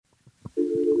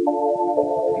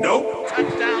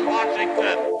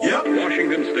Washington. Yep.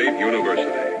 Washington State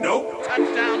University. Nope.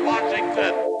 Touchdown,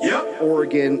 Washington. Yep.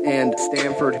 Oregon and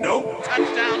Stanford. Nope.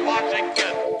 Touchdown,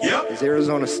 Washington. Yep. Is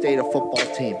Arizona State a football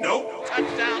team? Nope.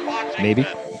 Touchdown, Washington. Maybe.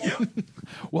 Yep.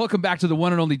 Welcome back to the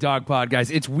one and only Dog Pod, guys.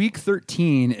 It's week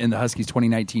 13 in the Huskies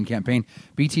 2019 campaign.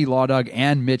 BT, Law Dog,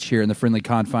 and Mitch here in the friendly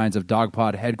confines of Dog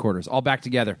Pod headquarters. All back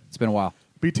together. It's been a while.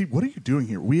 BT, what are you doing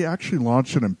here? We actually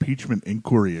launched an impeachment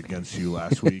inquiry against you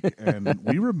last week, and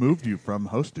we removed you from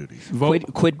host duties.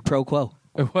 Quid pro quo.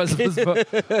 It was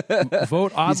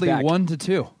vote oddly back.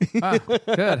 1-2. Ah,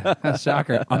 good. That's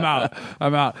shocker. I'm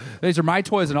out. These are my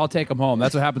toys, and I'll take them home.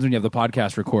 That's what happens when you have the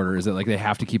podcast recorder. Is that like they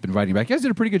have to keep inviting you back? You guys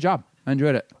did a pretty good job. I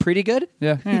enjoyed it. Pretty good?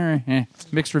 Yeah.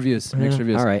 Mixed reviews. All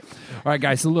right,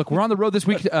 guys. So look, we're on the road this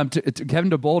week to Kevin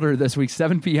to Boulder this week,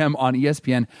 7 p.m. on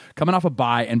ESPN. Coming off a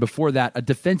bye, and before that, a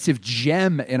defensive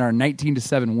gem in our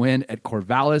 19-7 win at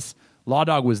Corvallis. Law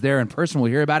Dog was there in person.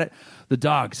 We'll hear about it. The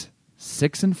Dogs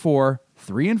 6-4.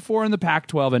 3-4 in the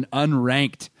Pac-12 and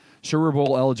unranked. Sure, we're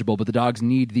bowl eligible, but the Dogs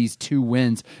need these 2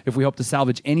 wins if we hope to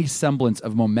salvage any semblance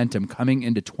of momentum coming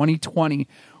into 2020.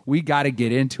 We got to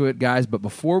get into it, guys. But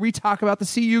before we talk about the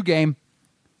CU game,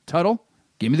 Tuttle,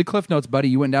 give me the Cliff Notes, buddy.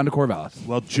 You went down to Corvallis.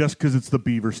 Well, just because it's the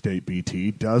Beaver State, BT,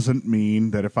 doesn't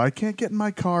mean that if I can't get in my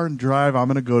car and drive, I'm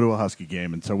going to go to a Husky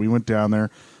game. And so we went down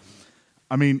there.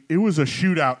 I mean, it was a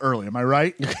shootout early. Am I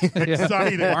right?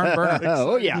 Exciting.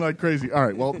 Oh, yeah. Like crazy. All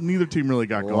right. Well, neither team really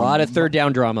got going. A lot of third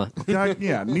down drama.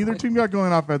 Yeah, neither team got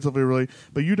going offensively, really.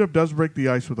 But UW does break the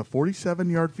ice with a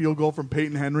 47-yard field goal from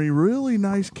Peyton Henry. Really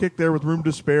nice kick there with room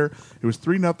to spare. It was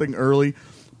 3-0 early.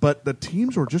 But the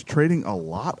teams were just trading a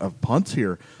lot of punts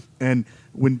here. And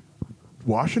when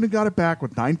Washington got it back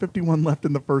with 9:51 left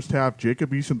in the first half,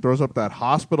 Jacob Eason throws up that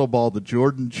hospital ball to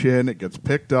Jordan Chin. It gets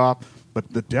picked off.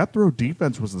 But the death row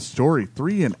defense was the story.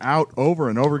 3 and out over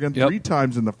and over again, 3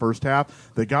 times in the first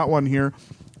half. They got one here.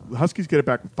 The Huskies get it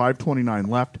back with 5:29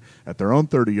 left at their own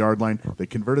 30-yard line. They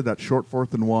converted that short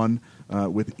 4th and 1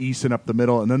 with Eason up the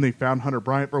middle, and then they found Hunter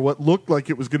Bryant for what looked like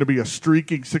it was going to be a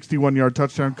streaking 61-yard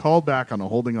touchdown, called back on a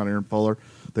holding on Aaron Fuller.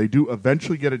 They do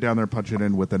eventually get it down there and punch it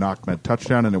in with an Ahmed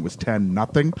touchdown, and it was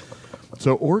 10-0.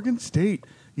 So Oregon State,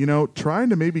 trying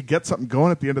to maybe get something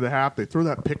going at the end of the half. They throw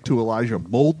that pick to Elijah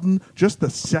Molden, just the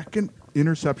second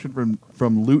interception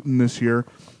from Luton this year.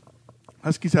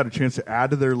 Huskies had a chance to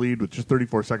add to their lead with just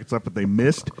 34 seconds left, but they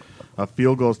missed a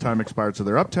field goal as time expired. So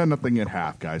they're up 10-0 at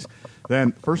half, guys.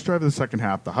 Then first drive of the second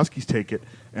half, the Huskies take it.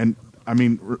 And, I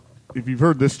mean, if you've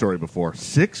heard this story before,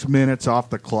 6 minutes off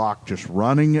the clock, just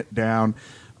running it down.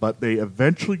 But they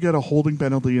eventually get a holding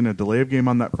penalty and a delay of game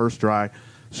on that first drive.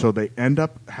 So they end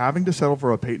up having to settle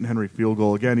for a Peyton Henry field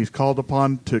goal. Again, he's called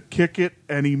upon to kick it,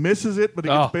 and he misses it, but he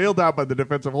gets bailed out by the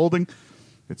defensive holding.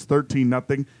 It's 13-0.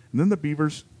 And then the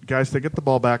Beavers, guys, they get the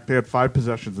ball back. They had 5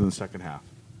 possessions in the second half.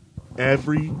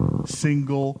 Every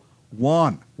single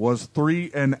one was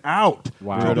 3 and out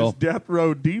to this death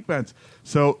row defense.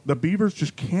 So the Beavers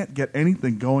just can't get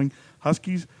anything going.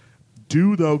 Huskies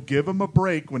do, though, give him a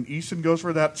break when Eason goes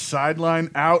for that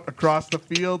sideline out across the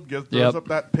field, throws up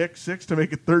that pick 6 to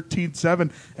make it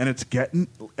 13-7, and it's getting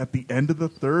at the end of the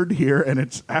third here, and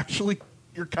it's actually,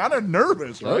 you're kind of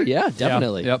nervous, right? Oh, yeah,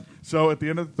 definitely. Yep. So at the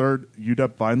end of the third,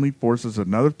 UW finally forces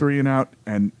another 3 and out,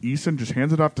 and Eason just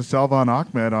hands it off to Salvan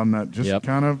Ahmed on that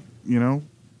kind of,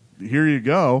 here you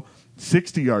go,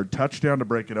 60-yard touchdown to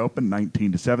break it open,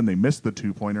 19-7. They missed the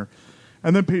 2-pointer.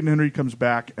 And then Peyton Henry comes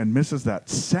back and misses that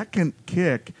second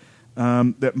kick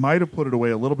that might have put it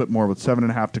away a little bit more with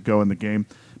 7.5 to go in the game.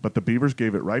 But the Beavers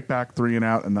gave it right back 3 and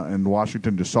out, and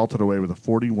Washington just salted away with a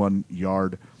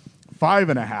 41-yard,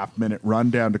 5.5-minute run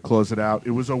down to close it out.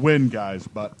 It was a win, guys,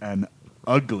 but an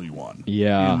ugly one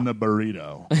in the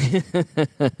burrito.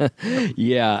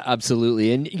 Yeah,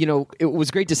 absolutely. And, it was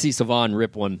great to see Savon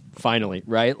rip one finally,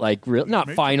 right? Like,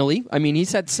 not finally. I mean,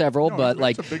 he's had several, but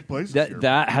like big plays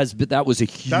that was a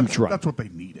huge run. That's what they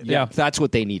needed. Yeah, that's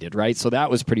what they needed, right? So that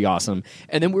was pretty awesome.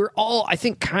 And then we were all, I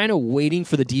think, kind of waiting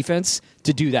for the defense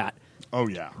to do that. Oh,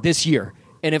 yeah. This year.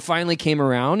 And it finally came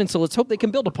around, and so let's hope they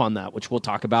can build upon that, which we'll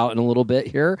talk about in a little bit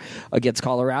here against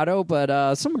Colorado.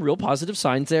 But some real positive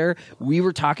signs there. We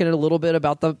were talking a little bit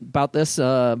about this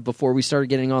before we started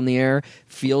getting on the air.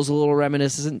 Feels a little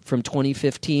reminiscent from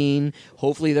 2015.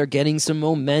 Hopefully they're getting some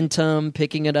momentum,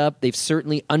 picking it up. They've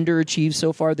certainly underachieved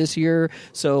so far this year,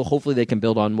 so hopefully they can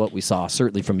build on what we saw,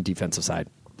 certainly from a defensive side.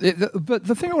 But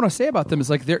the thing I want to say about them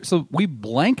is so we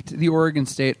blanked the Oregon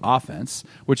State offense,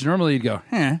 which normally you'd go,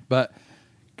 but...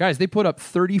 Guys, they put up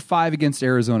 35 against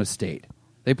Arizona State,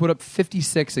 They put up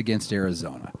 56 against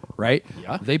Arizona, right?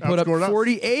 Yeah. They put up Outscored us.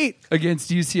 48 against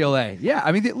UCLA. Yeah,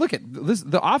 I mean, look at this.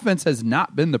 The offense has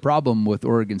not been the problem with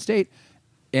Oregon State.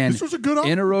 And This was a good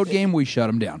in a road offense. game, we shut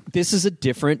them down. This is a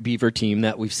different Beaver team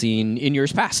that we've seen in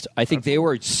years past. I think they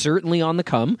were certainly on the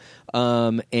come.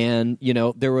 And,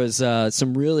 there was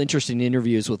some real interesting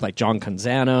interviews with like John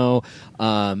Canzano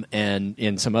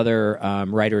and some other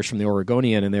writers from the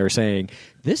Oregonian, and they were saying,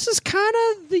 this is kind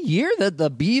of the year that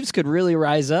the Beavs could really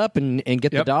rise up and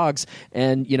get the Yep. Dogs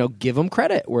and, give them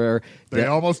credit where They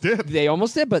almost did. They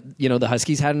almost did, but, the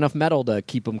Huskies had enough metal to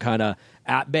keep them kind of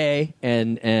at bay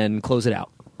and close it out.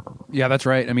 Yeah, that's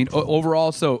right. I mean,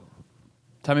 overall, so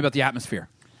tell me about the atmosphere.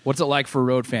 What's it like for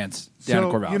road fans down in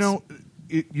Corvallis?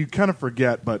 You kind of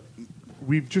forget, but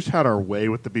we've just had our way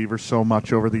with the Beavers so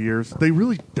much over the years. They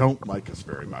really don't like us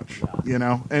very much,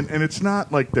 And it's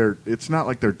not like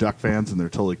they're Duck fans and they're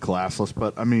totally classless.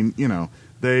 But I mean,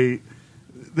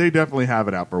 they definitely have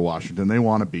it out for Washington. They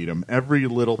want to beat them. Every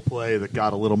little play that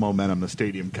got a little momentum, the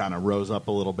stadium kind of rose up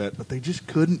a little bit, but they just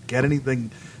couldn't get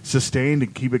anything sustained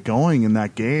and keep it going in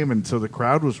that game, and so the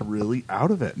crowd was really out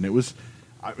of it. And it was,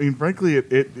 I mean, frankly,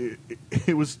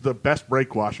 it was the best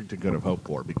break Washington could have hoped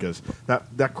for because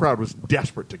that crowd was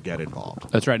desperate to get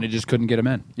involved. That's right, and it just couldn't get them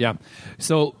in. Yeah.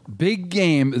 So, big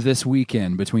game this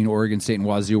weekend between Oregon State and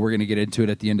Wazoo. We're going to get into it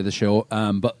at the end of the show,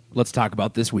 but let's talk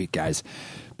about this week, guys.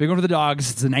 Big one for the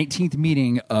Dogs. It's the 19th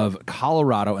meeting of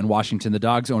Colorado and Washington. The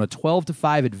Dogs own a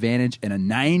 12-5 advantage and a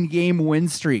 9-game win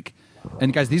streak.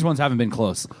 And, guys, these ones haven't been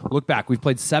close. Look back. We've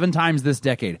played 7 times this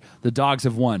decade. The Dogs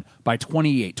have won by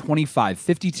 28, 25,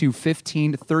 52,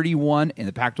 15, 31 in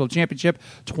the Pac-12 championship,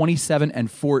 27 and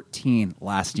 14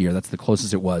 last year. That's the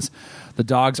closest it was. The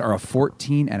Dogs are a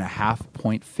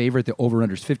 14.5-point favorite. The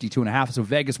over-under is 52.5. So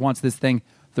Vegas wants this thing.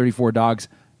 34 Dogs,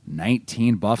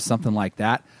 19 Buffs, something like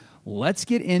that. Let's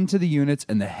get into the units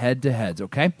and the head-to-heads,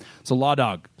 okay? So, Law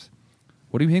Dog,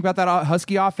 what do you think about that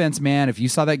Husky offense, man? If you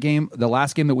saw that game, the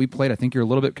last game that we played, I think you're a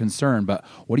little bit concerned, but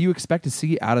what do you expect to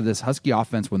see out of this Husky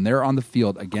offense when they're on the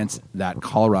field against that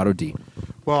Colorado D?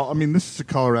 Well, I mean, this is a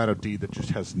Colorado D that just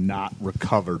has not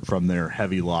recovered from their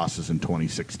heavy losses in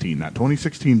 2016. That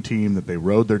 2016 team that they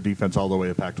rode their defense all the way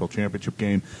to the Pac-12 championship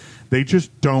game, they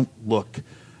just don't look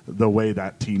the way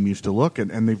that team used to look.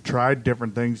 And they've tried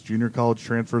different things, junior college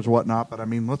transfers, whatnot. But, I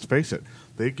mean, let's face it.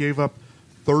 They gave up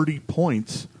 30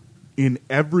 points in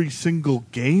every single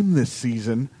game this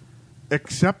season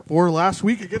except for last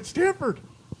week against Stanford.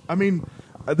 I mean,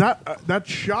 that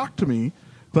shocked me.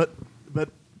 But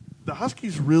the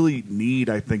Huskies really need,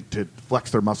 I think, to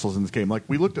flex their muscles in this game. Like,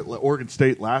 we looked at Oregon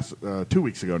State 2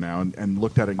 weeks ago now and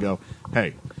looked at it and go,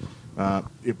 hey,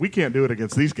 if we can't do it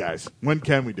against these guys, when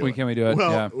can we do it? When can we do it?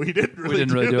 Well, Yeah. we didn't really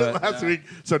do it last week.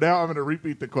 So now I'm going to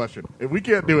repeat the question. If we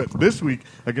can't do it this week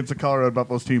against the Colorado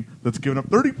Buffaloes team that's given up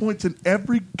 30 points in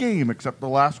every game except the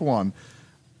last one,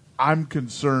 I'm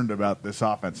concerned about this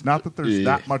offense. Not that there's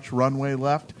that much runway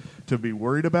left to be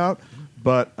worried about,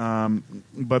 but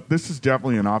this is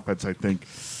definitely an offense, I think,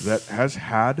 that has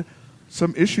had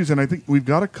some issues, and I think we've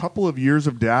got a couple of years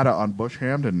of data on Bush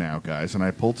Hamden now, guys, and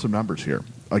I pulled some numbers here.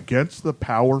 Against the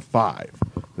Power 5,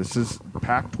 this is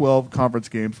Pac-12 conference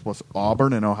games plus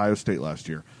Auburn and Ohio State last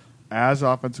year, as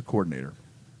offensive coordinator.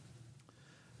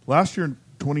 Last year in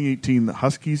 2018, the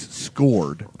Huskies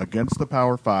scored against the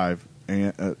Power 5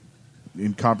 and,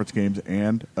 in conference games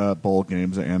and bowl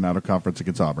games and out of conference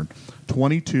against Auburn,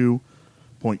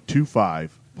 22.25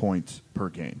 points per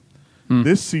game.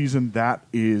 This season, that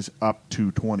is up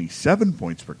to 27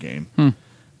 points per game,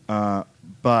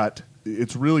 but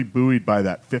it's really buoyed by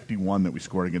that 51 that we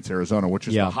scored against Arizona, which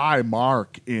is the high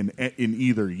mark in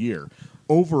either year.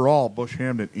 Overall, Bush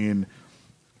Hamden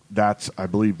that's, I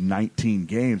believe, 19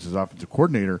 games as offensive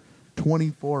coordinator,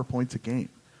 24 points a game.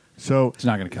 So It's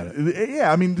not going to cut it.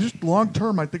 Yeah, I mean, just long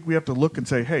term, I think we have to look and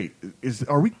say, hey,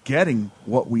 are we getting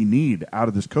what we need out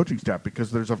of this coaching staff?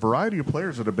 Because there's a variety of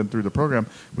players that have been through the program.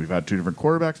 We've had 2 different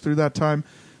quarterbacks through that time.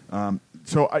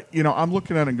 So I'm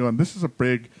looking at it and going, this is a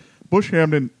big. Bush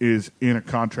Hamden is in a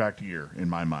contract year in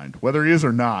my mind, whether he is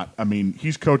or not. I mean,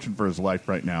 he's coaching for his life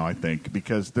right now, I think,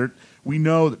 because we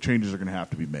know that changes are going to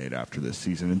have to be made after this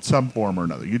season in some form or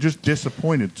another. You just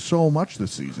disappointed so much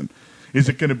this season. Is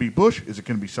it going to be Bush? Is it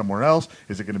going to be somewhere else?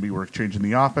 Is it going to be worth changing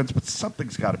the offense? But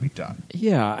something's got to be done.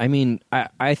 Yeah, I mean,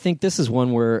 I think this is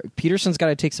one where Peterson's got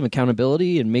to take some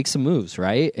accountability and make some moves,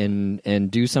 right?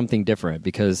 And do something different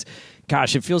because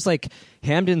gosh, it feels like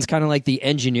Hamden's kind of like the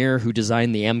engineer who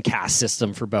designed the MCAS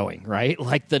system for Boeing, right?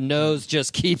 Like the nose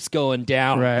just keeps going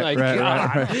down. Right, like, right,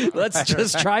 God, right. let's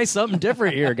just try something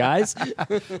different here, guys.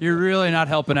 You're really not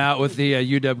helping out with the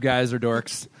UW guys or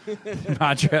dorks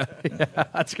mantra. Yeah,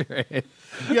 that's great.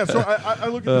 Yeah, so I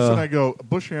look at this and I go,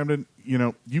 Bush Hamden,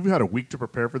 you've had a week to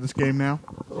prepare for this game now,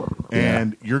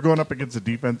 and you're going up against a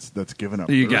defense that's given up.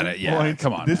 You 30 got it, yeah. points.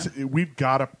 Come on, We've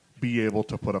got to be able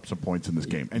to put up some points in this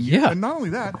game. And Yeah. and not only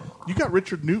that, you got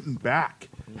Richard Newton back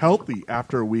healthy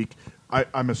after a week.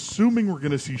 I'm assuming we're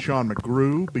going to see Sean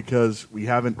McGrew because we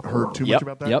haven't heard too much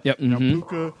about that. Yep. Now,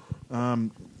 Puka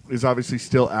is obviously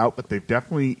still out, but they've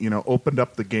definitely opened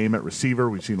up the game at receiver.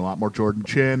 We've seen a lot more Jordan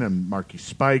Chin and Marky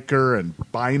Spiker, and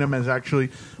Bynum has actually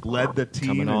led the team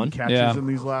Coming on. in catches in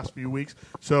these last few weeks.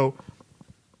 So,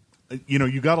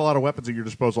 you got a lot of weapons at your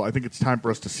disposal. I think it's time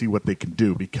for us to see what they can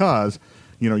do because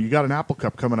you got an Apple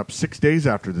Cup coming up 6 days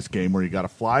after this game where you got to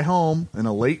fly home in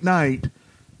a late night,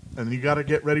 and then you got to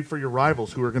get ready for your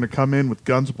rivals who are going to come in with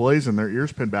guns blazing, their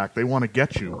ears pinned back. They want to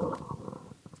get you.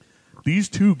 These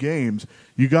 2 games,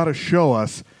 you got to show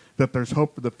us that there's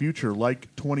hope for the future,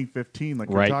 like 2015, like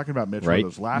we're talking about, Mitch. Right. For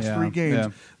those last 3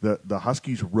 games, the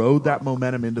Huskies rode that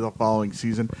momentum into the following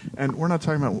season. And we're not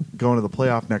talking about going to the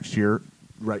playoff next year,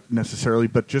 right, necessarily,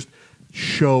 but just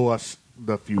show us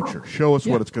the future. Show us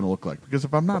what it's going to look like. Because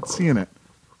if I'm not seeing it,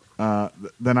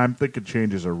 then I'm thinking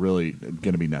changes are really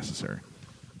going to be necessary.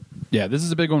 Yeah, this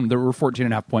is a big one. There were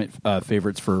 14.5 point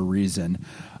favorites for a reason.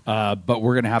 But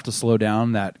we're going to have to slow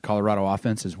down that Colorado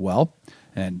offense as well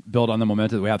and build on the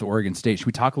momentum that we have at Oregon State. Should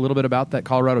we talk a little bit about that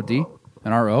Colorado D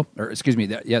and RO?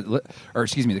 The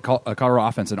Colorado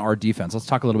offense and our defense. Let's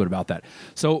talk a little bit about that.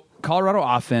 So Colorado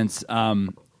offense,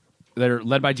 they're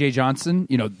led by Jay Johnson.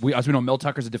 As we know, Mel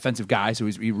Tucker's a defensive guy, so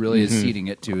he really is ceding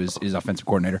it to his offensive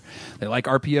coordinator. They like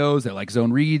RPOs, they like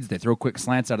zone reads, they throw quick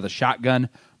slants out of the shotgun,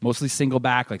 mostly single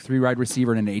back, like 3 wide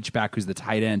receiver and an H-back who's the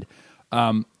tight end.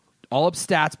 All up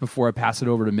stats before I pass it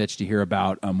over to Mitch to hear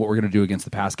about what we're going to do against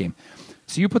the pass game.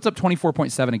 CU puts up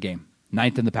 24.7 a game,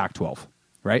 9th in the Pac-12,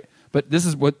 right? But this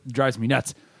is what drives me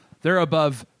nuts. They're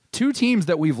above 2 teams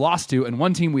that we've lost to and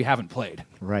 1 team we haven't played.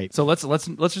 Right. So let's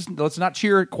not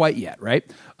cheer quite yet, right?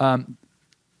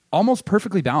 Almost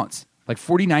perfectly balanced, like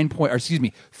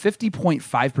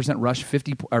 50.5% rush,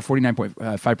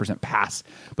 49.5% pass.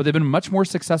 But they've been much more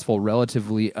successful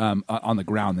relatively on the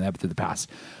ground than they have through the pass.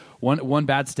 One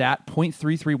bad stat,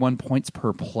 0.331 points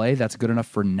per play. That's good enough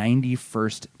for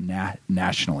 91st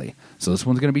nationally. So this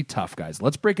one's going to be tough, guys.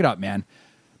 Let's break it up, man.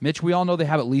 Mitch, we all know they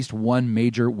have at least one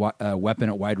major weapon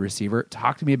at wide receiver.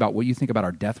 Talk to me about what you think about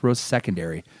our death row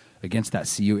secondary against that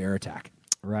CU air attack.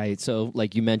 Right. So,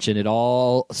 like you mentioned, it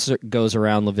all goes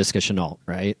around Laviska Shenault,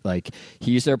 right? Like,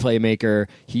 he's their playmaker.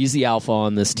 He's the alpha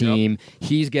on this team. Yep.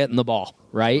 He's getting the ball,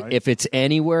 right? If it's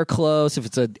anywhere close, if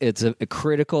it's a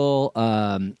critical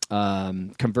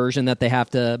conversion that they have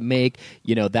to make,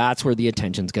 that's where the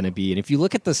attention's going to be. And if you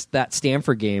look at that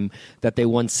Stanford game that they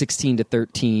won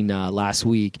 16-13 last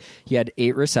week, he had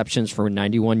 8 receptions for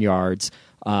 91 yards.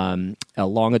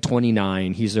 Along a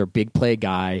 29. He's their big play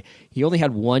guy. He only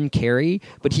had 1 carry,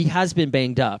 but he has been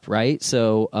banged up, right?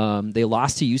 So they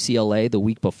lost to UCLA the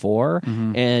week before,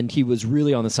 and he was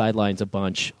really on the sidelines a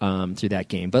bunch through that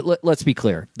game. But let's be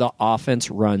clear. The offense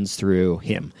runs through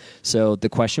him. So the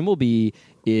question will be,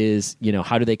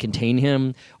 how do they contain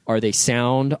him? Are they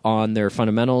sound on their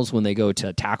fundamentals when they go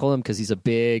to tackle him? Because he's a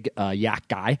big yak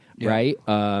guy, right?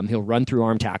 He'll run through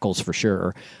arm tackles for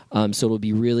sure. So it'll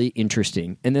be really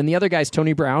interesting. And then the other guy's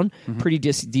Tony Brown, pretty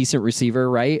decent receiver,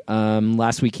 right?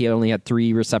 Last week he only had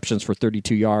 3 receptions for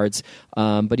 32 yards,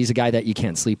 but he's a guy that you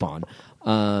can't sleep on.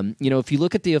 If you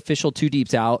look at the official 2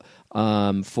 deeps out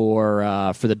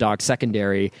for the Dogs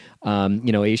secondary,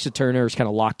 Aisha Turner's kind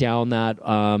of locked down that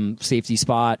safety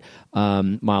spot.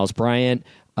 Miles Bryant,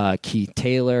 Keith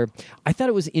Taylor. I thought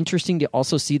it was interesting to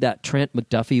also see that Trent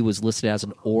McDuffie was listed as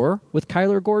an or with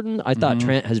Kyler Gordon. I thought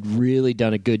Trent has really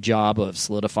done a good job of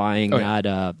solidifying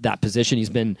that position. He's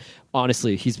been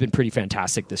pretty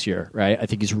fantastic this year, right? I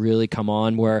think he's really come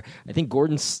on where I think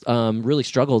Gordon's really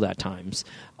struggled at times.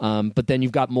 But then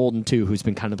you've got Molden, too, who's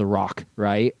been kind of the rock,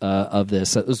 right, of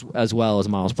this, as well as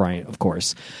Miles Bryant, of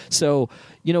course. So,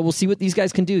 we'll see what these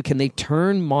guys can do. Can they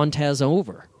turn Montez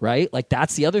over, right? Like,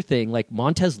 that's the other thing. Like,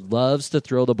 Montez loves to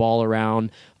throw the ball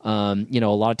around, a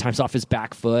lot of times off his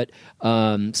back foot.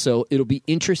 So it'll be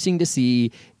interesting to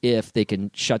see if they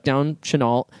can shut down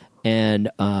Shenault and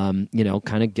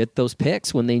kind of get those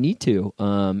picks when they need to.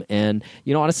 And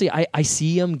honestly, I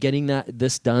see them getting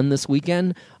this done this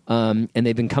weekend. And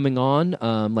they've been coming on,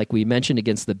 like we mentioned,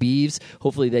 against the Beavs.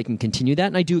 Hopefully they can continue that,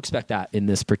 and I do expect that in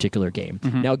this particular game.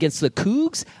 Now, against the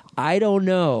Cougs, I don't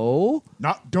know.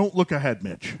 Don't look ahead,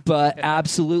 Mitch. But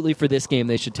absolutely for this game,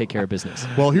 they should take care of business.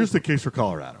 Well, here's the case for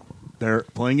Colorado. They're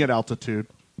playing at altitude.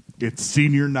 It's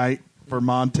senior night for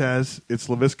Montez. It's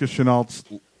Laviska Chenault's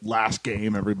last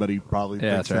game. Everybody probably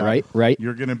thinks that's that. Right.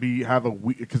 You're going to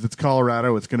because it's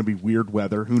Colorado, it's going to be weird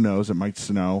weather. Who knows? It might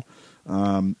snow.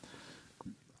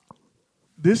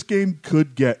 This game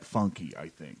could get funky, I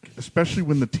think, especially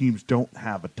when the teams don't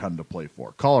have a ton to play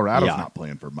for. Colorado's not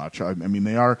playing for much. I mean,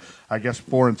 they are, I guess,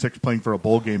 4-6 playing for a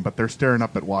bowl game, but they're staring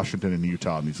up at Washington and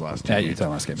Utah in these last two games. Utah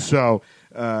last game. So,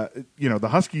 the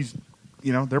Huskies,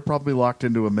 they're probably locked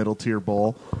into a middle-tier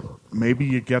bowl. Maybe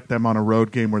you get them on a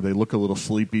road game where they look a little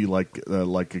sleepy, like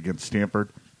against Stanford.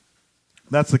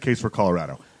 That's the case for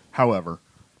Colorado. However,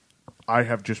 I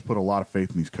have just put a lot of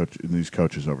faith in these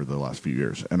coaches over the last few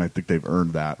years, and I think they've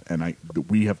earned that. And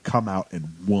we have come out and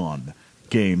won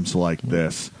games like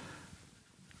this,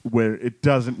 where it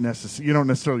doesn't necessarily you don't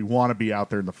necessarily want to be out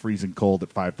there in the freezing cold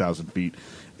at 5,000 feet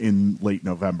in late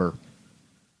November,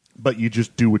 but you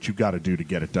just do what you got to do to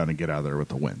get it done and get out of there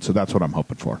with a win. So that's what I'm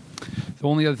hoping for. The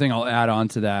only other thing I'll add on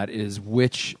to that is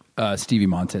which Stevie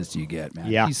Montez do you get,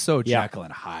 man? Yeah. He's so Jekyll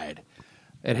and Hyde.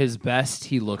 At his best,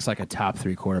 he looks like a top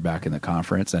 3 quarterback in the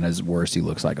conference, and at his worst, he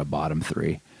looks like a bottom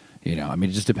 3. It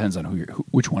just depends on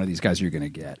which one of these guys you're going to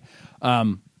get.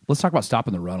 Let's talk about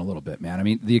stopping the run a little bit, man. I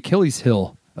mean, the Achilles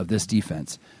heel of this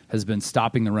defense has been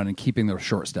stopping the run and keeping their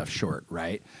short stuff short,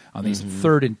 right? On these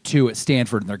 3rd and 2 at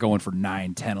Stanford, and they're going for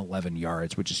 9, 10, 11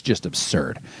 yards, which is just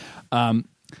absurd. Alex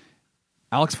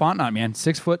Fontenot, man,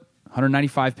 6 foot,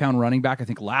 195-pound running back. I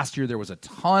think last year there was a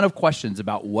ton of questions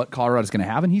about what Colorado's going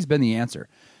to have, and he's been the answer.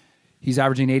 He's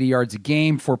averaging 80 yards a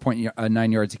game,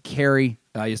 4.9 yards a carry.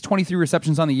 He has 23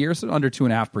 receptions on the year, so under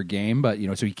 2.5 per game, but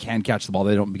so he can catch the ball.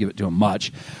 They don't give it to him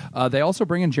much. They also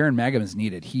bring in Jaron Mangum as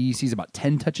needed. He sees about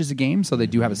 10 touches a game, so they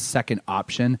do have a second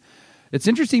option. It's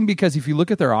interesting because if you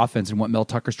look at their offense and what Mel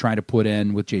Tucker's trying to put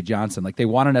in with Jay Johnson, like they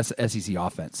want an SEC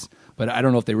offense, but I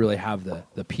don't know if they really have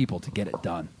the people to get it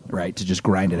done, right, to just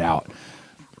grind it out.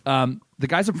 The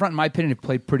guys up front, in my opinion, have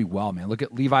played pretty well, man. Look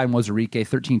at Levi Mozarike,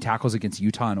 13 tackles against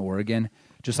Utah and Oregon.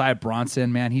 Josiah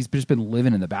Bronson, man, he's just been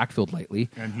living in the backfield lately.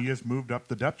 And he has moved up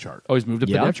the depth chart. Oh, he's moved up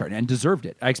the depth chart and deserved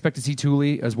it. I expect to see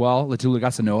Tuli as well, Latula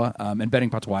Gasanoa, and Benning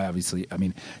Patois, obviously. I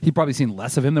mean, he's probably seen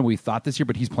less of him than we thought this year,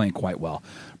 but he's playing quite well.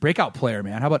 Breakout player,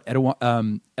 man. How about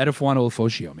Edifuano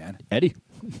Olofosio, man? Eddie.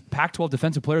 Pac-12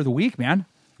 Defensive Player of the Week, man.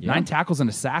 9 tackles and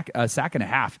a sack and a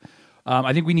half.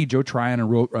 I think we need Joe Tryon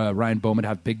and Ryan Bowman to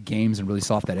have big games and really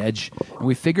soft that edge. And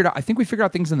we figured out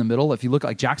things in the middle. If you look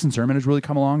like Jackson Sermon has really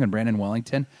come along and Brandon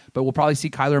Wellington, but we'll probably see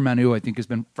Kyler Manu. I think has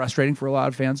been frustrating for a lot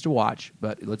of fans to watch,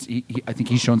 but I think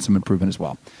he's shown some improvement as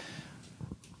well.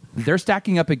 They're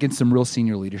stacking up against some real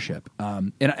senior leadership.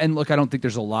 And look, I don't think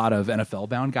there's a lot of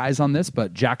NFL-bound guys on this,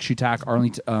 but Jack Shutak,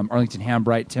 Arlington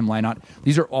Hambright, Tim Lynott,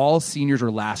 these are all seniors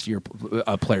or last-year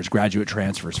players, graduate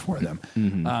transfers for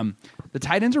them. The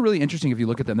tight ends are really interesting if you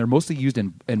look at them. They're mostly used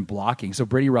in blocking. So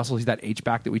Brady Russell, he's that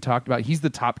H-back that we talked about. He's the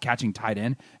top catching tight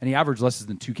end, and he averaged less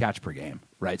than 2 catch per game,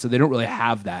 right? So they don't really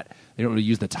have that. They don't really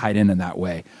use the tight end in that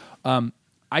way.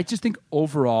 I just think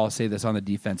overall, I'll say this on the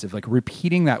defensive, like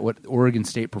repeating that what Oregon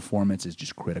State performance is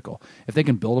just critical. If they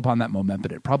can build upon that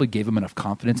momentum, it probably gave them enough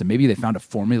confidence, and maybe they found a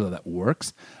formula that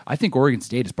works. I think Oregon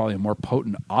State is probably a more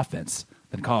potent offense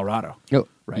than Colorado. Oh,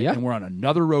 right? yeah. And we're on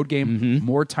another road game,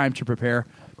 more time to prepare.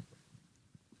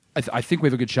 I think we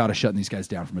have a good shot of shutting these guys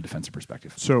down from a defensive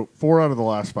perspective. So 4 out of the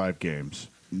last 5 games,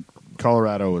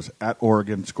 Colorado was at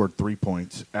Oregon, scored 3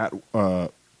 points. At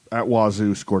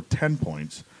Wazoo, scored 10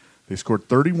 points. They scored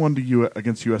 31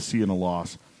 against USC in a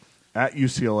loss. At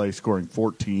UCLA, scoring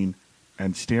 14.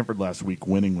 And Stanford last week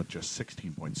winning with just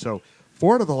 16 points. So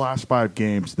 4 out of the last 5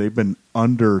 games, they've been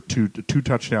under two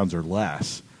touchdowns or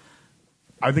less.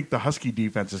 I think the Husky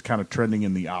defense is kind of trending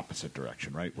in the opposite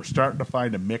direction, right? We're starting to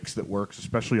find a mix that works,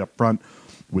 especially up front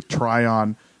with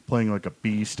Tryon playing like a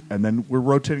beast. And then we're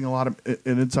rotating a lot of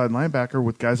an inside linebacker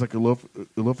with guys like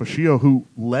Olofosio, who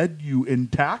led you in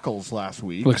tackles last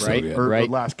week, Looks right? so good. Or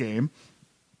last game.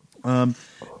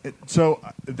 So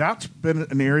that's been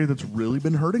an area that's really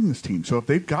been hurting this team. So if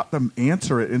they've got them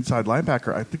answer at inside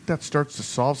linebacker, I think that starts to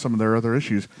solve some of their other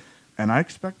issues. And I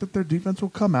expect that their defense will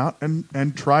come out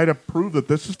and try to prove that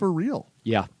this is for real.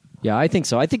 Yeah. Yeah, I think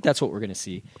so. I think that's what we're going to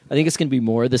see. I think it's going to be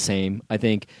more of the same. I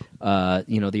think,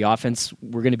 the offense,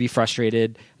 we're going to be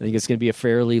frustrated. I think it's going to be a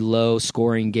fairly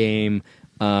low-scoring game.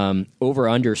 Over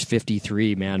unders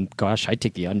 53. Man, gosh, I'd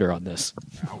take the under on this.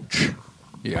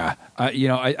 Yeah.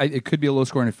 It could be a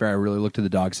low-scoring affair. I really look to the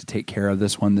Dogs to take care of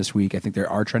this one this week. I think they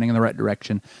are trending in the right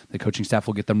direction. The coaching staff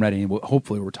will get them ready, and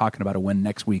hopefully we're talking about a win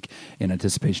next week in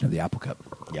anticipation of the Apple Cup.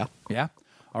 Yeah. Yeah?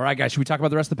 All right, guys, should we talk about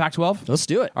the rest of the Pac-12? Let's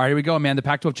do it. All right, here we go, man. The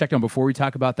Pac-12 checkdown. Before we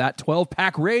talk about that,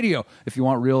 12-Pack Radio. If you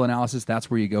want real analysis,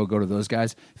 that's where you go. Go to those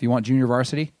guys. If you want junior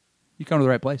varsity, you come to the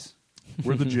right place.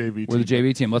 We're the JV team. We're the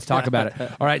JV team. Let's talk about it.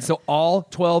 All right, so all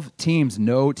 12 teams,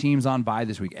 no teams on bye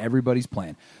this week. Everybody's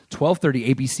playing.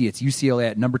 12:30 ABC, it's UCLA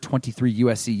at number 23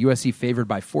 USC. USC favored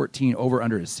by 14, over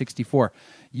under is 64.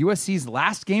 USC's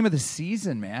last game of the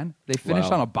season, man. They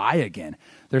finished on a bye again.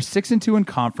 They're 6-2 in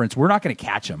conference. We're not going to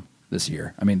catch them this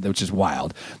year. I mean, which is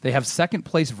wild. They have second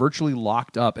place virtually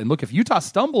locked up. And look, if Utah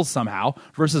stumbles somehow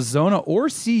versus Zona or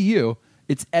CU,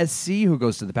 it's SC who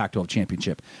goes to the Pac-12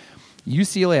 championship.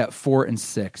 UCLA at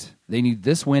 4-6. They need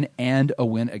this win and a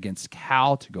win against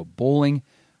Cal to go bowling.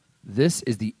 This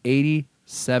is the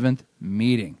 87th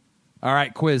meeting. All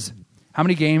right, quiz. How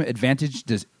many game advantage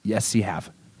does SC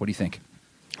have? What do you think?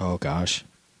 Oh, gosh.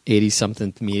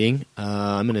 80-something meeting.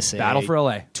 I'm going to say... Battle for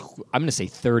LA. I'm going to say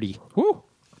 30. Woo.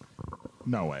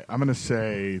 No way. I'm going to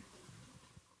say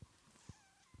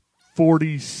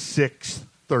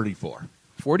 46-34.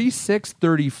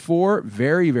 46-34,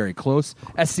 very, very close.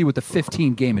 SC with the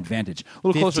 15-game advantage. A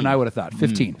little closer than I would have thought.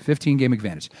 15-game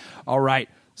advantage. All right.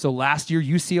 So last year,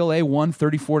 UCLA won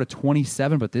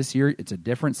 34-27, but this year it's a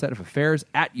different set of affairs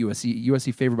at USC.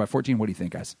 USC favored by 14. What do you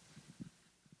think, guys?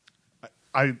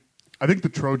 I think the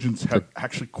Trojans have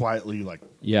actually quietly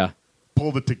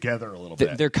pulled it together a little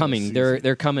bit. They're coming.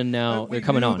 They're coming now. They're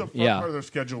coming on. The front part of their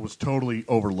schedule was totally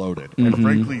overloaded, and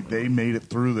frankly, they made it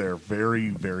through there very,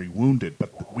 very wounded.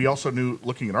 But we also knew,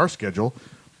 looking at our schedule,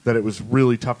 that it was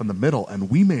really tough in the middle,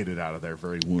 and we made it out of there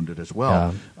very wounded as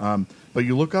well. Yeah. But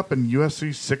you look up, and USC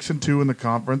 6-2 in the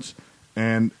conference,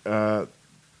 and the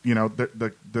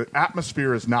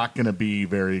atmosphere is not going to be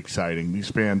very exciting. These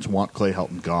fans want Clay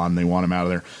Helton gone; they want him out of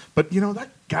there. But that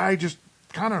guy just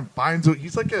kind of finds it.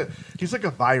 He's like a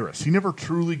virus. He never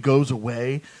truly goes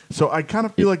away. So I kind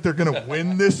of feel like they're going to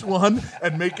win this one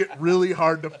and make it really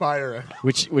hard to fire him.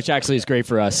 Which actually is great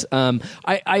for us.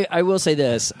 I will say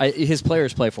this: his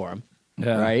players play for him.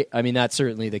 Yeah. Right? I mean, that's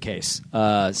certainly the case.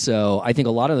 So I think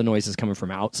a lot of the noise is coming from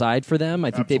outside for them.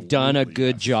 I think they've done a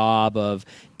good job of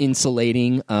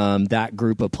insulating that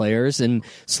group of players. And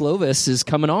Slovis is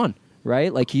coming on,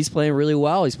 right? Like, he's playing really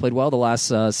well. He's played well the last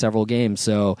several games.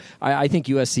 So I think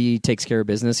USC takes care of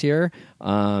business here.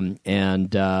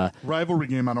 Rivalry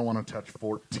game, I don't want to touch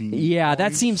 14. Yeah, points.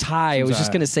 that seems high. I was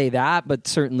just going to say that, but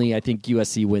certainly I think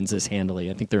USC wins this handily.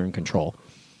 I think they're in control.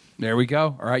 There we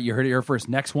go. All right, you heard it here first.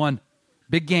 Next one.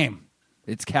 Big game.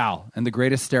 It's Cal and the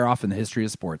greatest stare-off in the history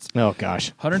of sports. Oh,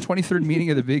 gosh. 123rd meeting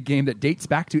of the big game that dates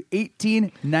back to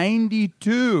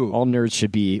 1892. All nerds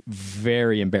should be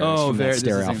very embarrassed from that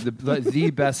stare-off.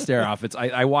 The best stare-off.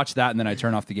 I watch that, and then I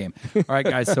turn off the game. All right,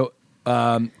 guys. So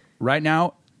right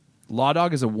now, Law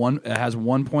Dog has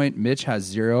 1 point. Mitch has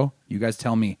 0. You guys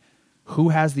tell me, who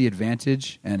has the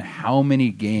advantage and how many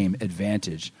game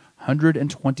advantage?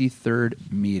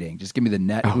 123rd meeting. Just give me the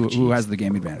net. Who has the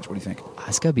game advantage? What do you think?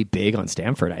 It's going to be big on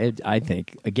Stanford. I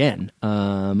think, again,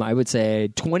 I would say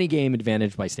 20 game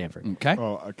advantage by Stanford. Okay.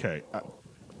 Oh, okay.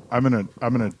 I'm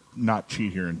gonna not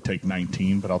cheat here and take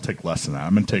 19, but I'll take less than that.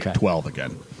 I'm gonna take 12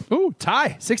 again. Ooh,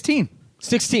 tie. 16.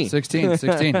 16.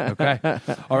 16. Okay.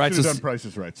 All right. Should have done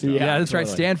prices right. So. Yeah, that's right.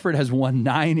 Stanford has won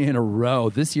 9 in a row.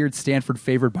 This year, it's Stanford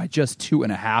favored by just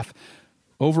 2.5.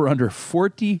 Over under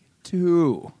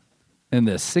 42. And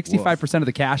the 65% of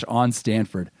the cash on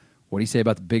Stanford. What do you say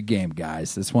about the big game,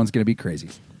 guys? This one's going to be crazy.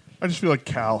 I just feel like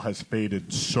Cal has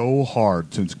faded so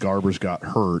hard since Garbers got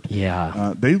hurt.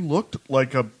 Yeah. They looked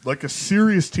like a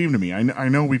serious team to me. I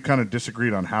know we've kind of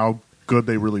disagreed on how good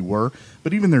they really were,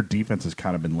 but even their defense has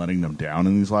kind of been letting them down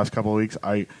in these last couple of weeks.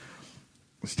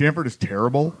 Stanford is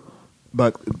terrible,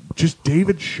 but just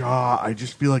David Shaw, I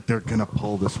just feel like they're going to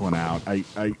pull this one out. I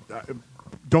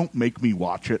don't make me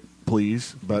watch it,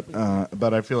 please, but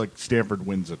I feel like Stanford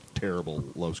wins a terrible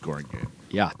low-scoring game.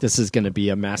 Yeah, this is going to be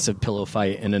a massive pillow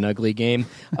fight and an ugly game.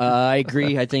 I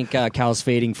agree. I think Cal's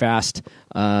fading fast,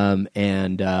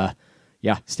 Stanford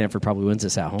probably wins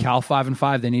this at home. Cal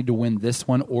 5-5. They need to win this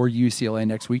one or UCLA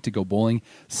next week to go bowling.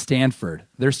 Stanford,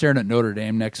 they're staring at Notre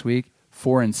Dame next week.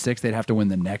 4-6. They'd have to win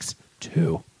the next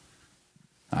 2.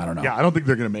 I don't know. Yeah, I don't think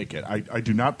they're going to make it. I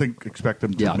do not expect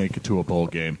them to make it to a bowl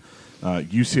game.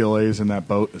 UCLA is in that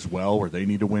boat as well, where they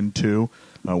need to win 2.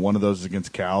 One of those is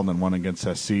against Cal, and then one against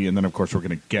SC. And then, of course, we're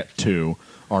going to get to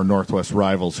our Northwest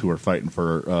rivals who are fighting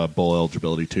for bowl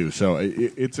eligibility, too. So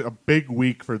it's a big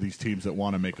week for these teams that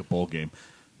want to make a bowl game.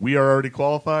 We are already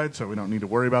qualified, so we don't need to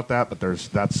worry about that, but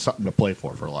that's something to play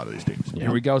for a lot of these teams.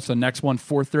 Here we go. So next one,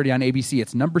 4:30 on ABC.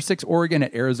 It's number 6 Oregon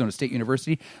at Arizona State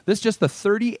University. This is just the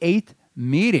 38th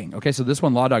meeting. Okay, so this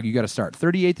one, Law Dog, you got to start.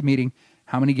 38th meeting.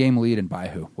 How many game lead and by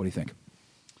who? What do you think?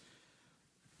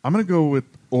 I'm going to go with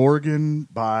Oregon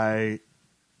by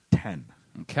 10.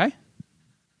 Okay.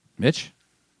 Mitch?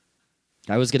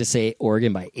 I was going to say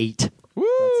Oregon by 8. Woo!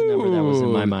 That's the number that was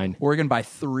in my mind. Oregon by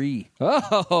 3.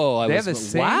 Oh, They have the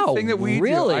same thing that we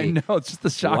really? do. I know. It's just the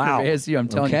shock Wow. of ASU. I'm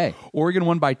telling Okay. you. Oregon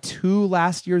won by 2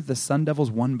 last year. The Sun Devils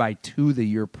won by 2 the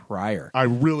year prior. I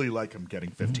really like them getting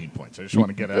 15 points. I just want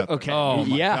to get out there. Okay. Oh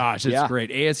my Yeah. gosh, it's Yeah. great.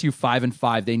 ASU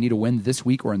 5-5. They need a win this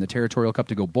week or in the Territorial Cup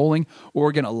to go bowling.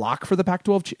 Oregon a lock for the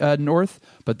Pac-12 North,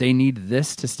 but they need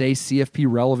this to stay CFP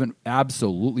relevant.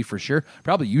 Absolutely for sure.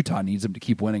 Probably Utah needs them to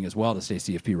keep winning as well to stay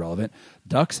CFP relevant.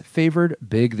 Ducks favored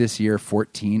big this year,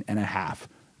 14.5.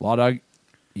 Law Dog,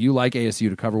 you like ASU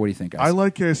to cover. What do you think, guys? I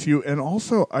like ASU, and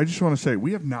also I just want to say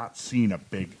we have not seen a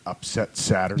big upset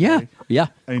Saturday. Yeah.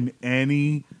 In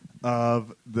any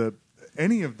of the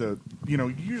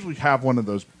you usually have one of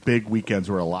those big weekends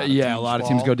where a lot of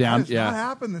teams go down. That has Yeah. not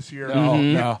happened this year. No,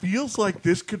 no. It feels like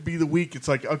this could be the week. It's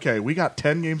like, okay, we got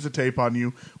 10 games of tape on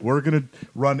you. We're going to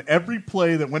run every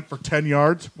play that went for 10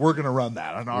 yards. We're going to run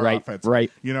that on our offense.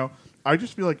 Right. I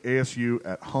just feel like ASU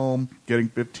at home getting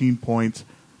 15 points.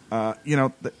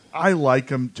 I like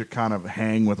them to kind of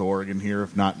hang with Oregon here,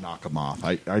 if not knock them off.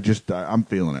 I'm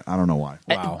feeling it. I don't know why.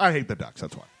 Wow. I hate the Ducks.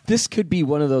 That's why. This could be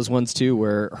one of those ones, too,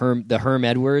 where the Herm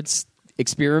Edwards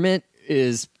experiment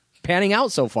is panning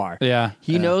out so far. Yeah.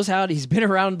 He knows how he's been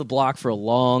around the block for a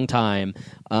long time.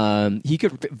 He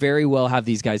could very well have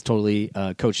these guys totally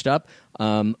coached up.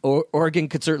 Oregon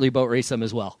could certainly boat race them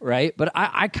as well, right? But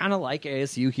I kind of like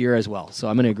ASU here as well, so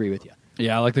I'm going to agree with you.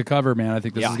 Yeah, I like the cover, man. I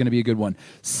think this is going to be a good one.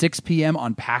 6 p.m.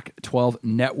 on Pac-12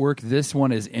 Network. This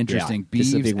one is interesting. Yeah, this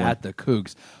is a Beavs big one. at the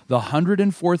Cougs. The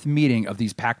 104th meeting of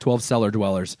these Pac-12 cellar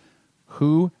dwellers.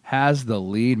 Who has the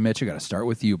lead? Mitch, I got to start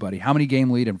with you, buddy. How many game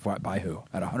lead and by who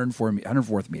at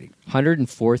 104th meeting?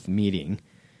 104th meeting.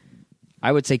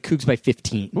 I would say Cougs by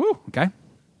 15. Woo, okay.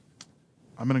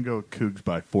 I'm going to go Cougs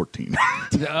by 14.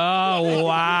 Oh,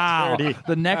 wow.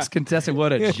 The next contestant,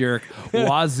 what a jerk.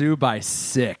 Wazoo by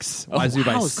 6. Wazoo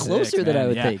by wow, 6. closer than I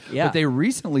would yeah. think. Yeah. But they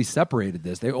recently separated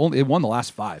this. They won the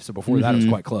last 5, so before that it was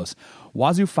quite close.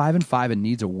 Wazoo 5-5 and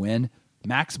needs a win.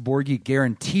 Max Borghi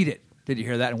guaranteed it. Did you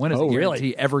hear that? And when has a guarantee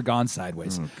really? ever gone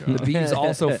sideways? The Beavs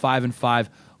also 5-5.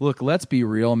 Look, let's be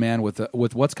real, man. With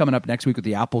what's coming up next week with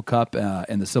the Apple Cup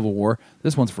and the Civil War,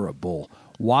 this one's for a bull.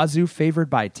 Wazoo favored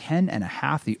by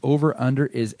 10.5. The over/under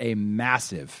is a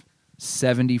massive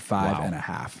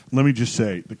 75.5. Let me just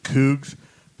say, the Cougs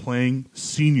playing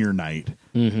senior night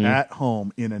at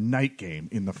home in a night game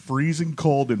in the freezing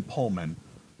cold in Pullman,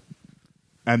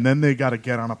 and then they got to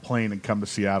get on a plane and come to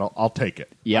Seattle. I'll take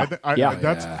it. Yeah.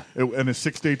 That's in a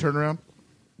 6-day turnaround.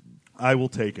 I will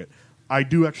take it. I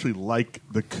do actually like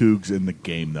the Cougs in the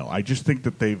game, though. I just think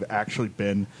that they've actually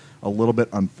been a little bit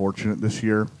unfortunate this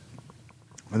year.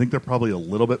 I think they're probably a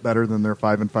little bit better than their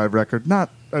 5-5 record, not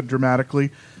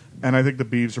dramatically. And I think the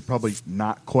Beavs are probably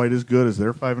not quite as good as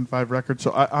their 5-5 record.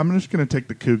 So I'm just going to take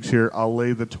the Cougs here. I'll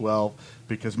lay the 12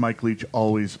 because Mike Leach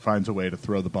always finds a way to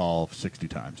throw the ball 60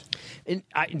 times. And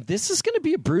this is going to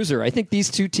be a bruiser. I think these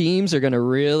two teams are going to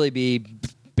really be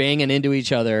banging into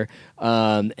each other,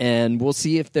 and we'll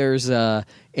see if there's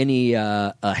any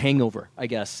a hangover, I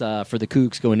guess, for the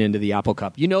Cougs going into the Apple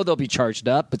Cup. They'll be charged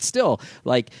up, but still,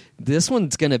 this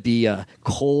one's going to be a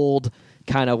cold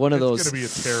kind of one of those. It's going to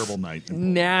be a terrible night.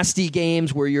 Nasty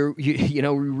games where you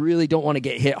really don't want to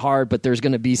get hit hard, but there's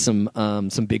going to be some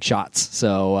big shots.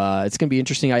 So it's going to be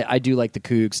interesting. I do like the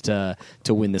Cougs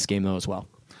to win this game though as well.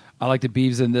 I like the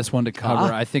Beavs in this one to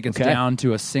cover. I think it's down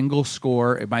to a single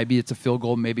score. It's a field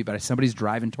goal maybe, but somebody's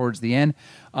driving towards the end,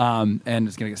 and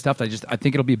it's going to get stuffed. I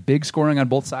think it'll be big scoring on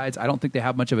both sides. I don't think they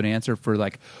have much of an answer for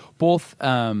both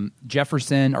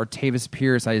Jefferson, Artavis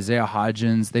Pierce, Isaiah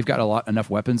Hodgins. They've got enough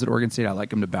weapons at Oregon State. I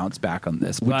like them to bounce back on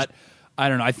this, but I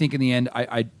don't know. I think in the end,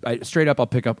 I straight up I'll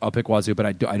pick Wazoo, but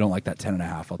I don't like that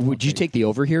 10.5. Would you take the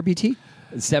over here, BT?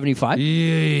 75?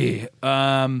 Yeah.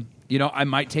 I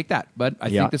might take that, but I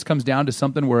Yeah. think this comes down to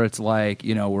something where it's like,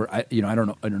 I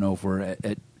don't know if we're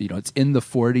at it's in the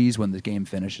 40s when the game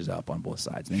finishes up on both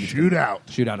sides. I think it's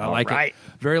Shootout. I like right. it.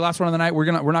 Very last one of the night. We're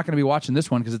not going to be watching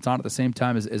this one because it's on at the same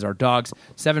time as our dogs.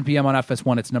 7 p.m. on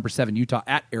FS1. It's number 7 Utah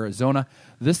at Arizona.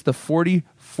 This is the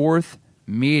 44th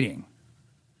meeting.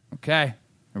 Okay,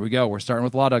 here we go. We're starting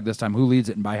with Law Dog this time. Who leads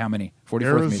it and by how many? 44th meeting.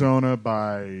 Arizona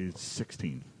by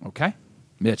 16. Okay,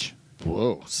 Mitch.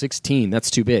 Whoa, 16. That's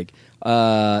too big.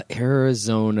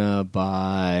 Arizona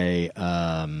by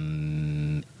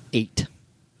 8.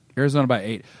 Arizona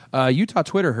by 8. Utah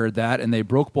Twitter heard that, and they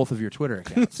broke both of your Twitter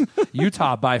accounts.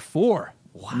 Utah by 4.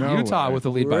 No Utah way. with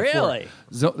the lead Really?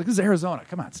 by 4. This is Arizona.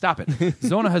 Come on, stop it.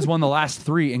 Zona has won the last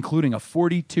 3, including a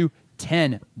 42-10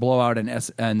 blowout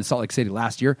in Salt Lake City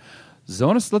last year.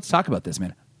 Zona, let's talk about this,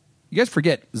 man. You guys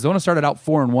forget, Zona started out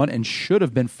 4-1 and should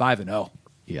have been 5-0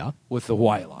 Yeah. with the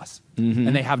Hawaii loss.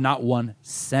 And they have not won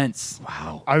since.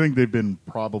 Wow. I think they've been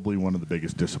probably one of the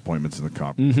biggest disappointments in the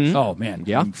conference. Oh, man.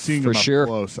 Yeah, And seeing for them up sure.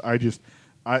 close, I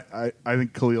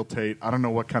think Khalil Tate, I don't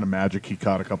know what kind of magic he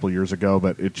caught a couple of years ago,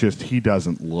 but he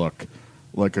doesn't look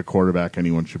like a quarterback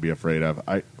anyone should be afraid of.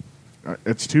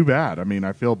 It's too bad. I mean,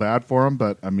 I feel bad for them,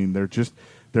 but I mean,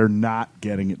 they're not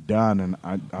getting it done, and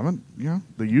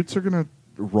the Utes are going to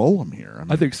roll him here.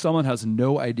 I think someone has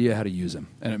no idea how to use him,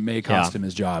 and it may cost him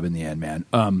his job in the end, man.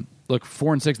 Look,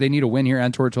 4-6, they need a win here,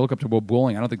 and to look up to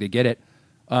bowling. I don't think they get it.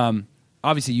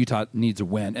 Obviously, Utah needs a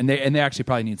win, and they actually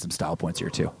probably need some style points here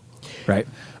too, right?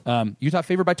 Utah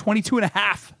favored by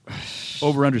 22.5.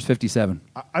 Over unders 57.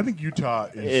 I think Utah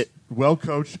is well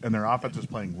coached, and their offense is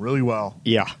playing really well.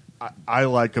 Yeah. I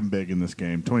like them big in this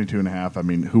game. 22.5. I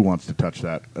mean, who wants to touch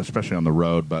that, especially on the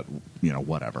road? But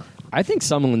whatever. I think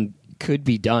someone could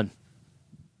be done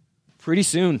pretty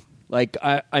soon. Like,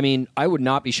 I mean, I would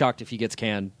not be shocked if he gets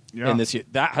canned in this year.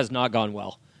 That has not gone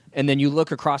well. And then you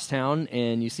look across town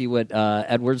and you see what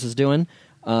Edwards is doing.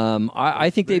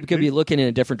 I think they could be looking in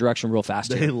a different direction real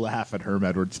fast. They here. laugh at Herm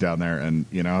Edwards down there, and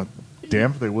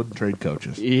damn if they wouldn't trade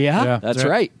coaches. Yeah, that's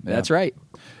right. Yeah. That's right.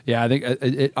 Yeah, I think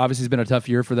it obviously has been a tough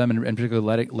year for them, and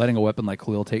particularly letting a weapon like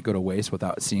Khalil Tate go to waste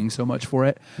without seeing so much for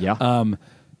it. Yeah.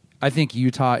 I think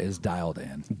Utah is dialed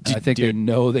in. I think they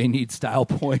know they need style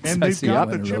points. And they've got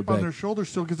the chip on their shoulder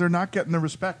still because they're not getting the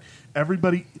respect.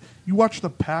 Everybody, you watch the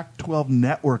Pac-12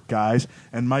 network, guys,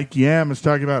 and Mike Yam is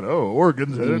talking about,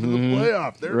 Oregon's headed to the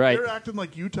playoff. They're acting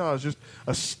like Utah is just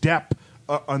a step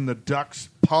on the Ducks'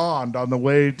 pond on the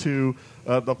way to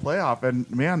the playoff. And,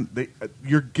 man,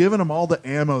 you're giving them all the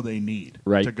ammo they need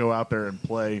to go out there and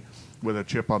play with a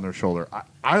chip on their shoulder.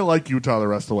 I like Utah the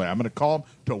rest of the way. I'm going to call them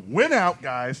to win out,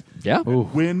 guys. Yeah.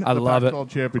 Win the love Pac-12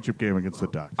 championship game against the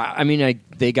Ducks. I mean,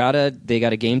 they got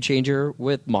a game changer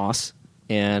with Moss,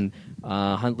 and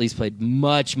Huntley's played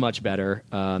much, much better,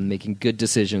 making good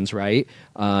decisions, right?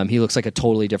 He looks like a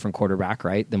totally different quarterback,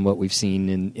 right, than what we've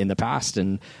seen in the past.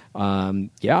 And,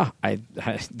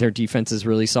 their defense is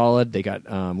really solid. They got,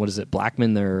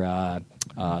 Blackman, their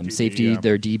DB, safety,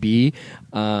 their DB.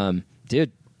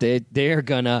 Dude, they're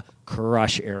going to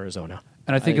crush Arizona.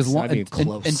 And I think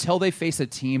close. until they face a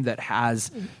team that has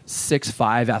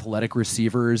 6'5" athletic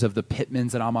receivers of the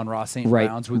Pittmans and Amon-Ra St.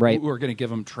 Browns who are going to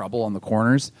give them trouble on the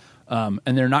corners, and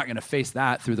they're not going to face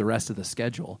that through the rest of the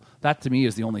schedule. That, to me,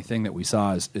 is the only thing that we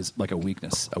saw is like a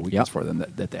weakness for them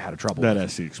that they had a trouble with. That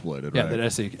SC exploited, Yeah, right?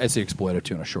 that SC exploited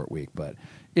too in a short week. But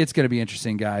it's going to be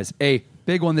interesting, guys. A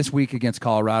big one this week against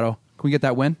Colorado. Can we get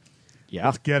that win? Yeah.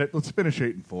 Let's get it. Let's finish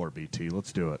 8-4, BT.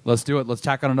 Let's do it. Let's do it. Let's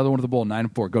tack on another one to the bowl.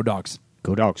 9-4. Go Dogs.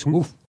 Go Dogs. Woof.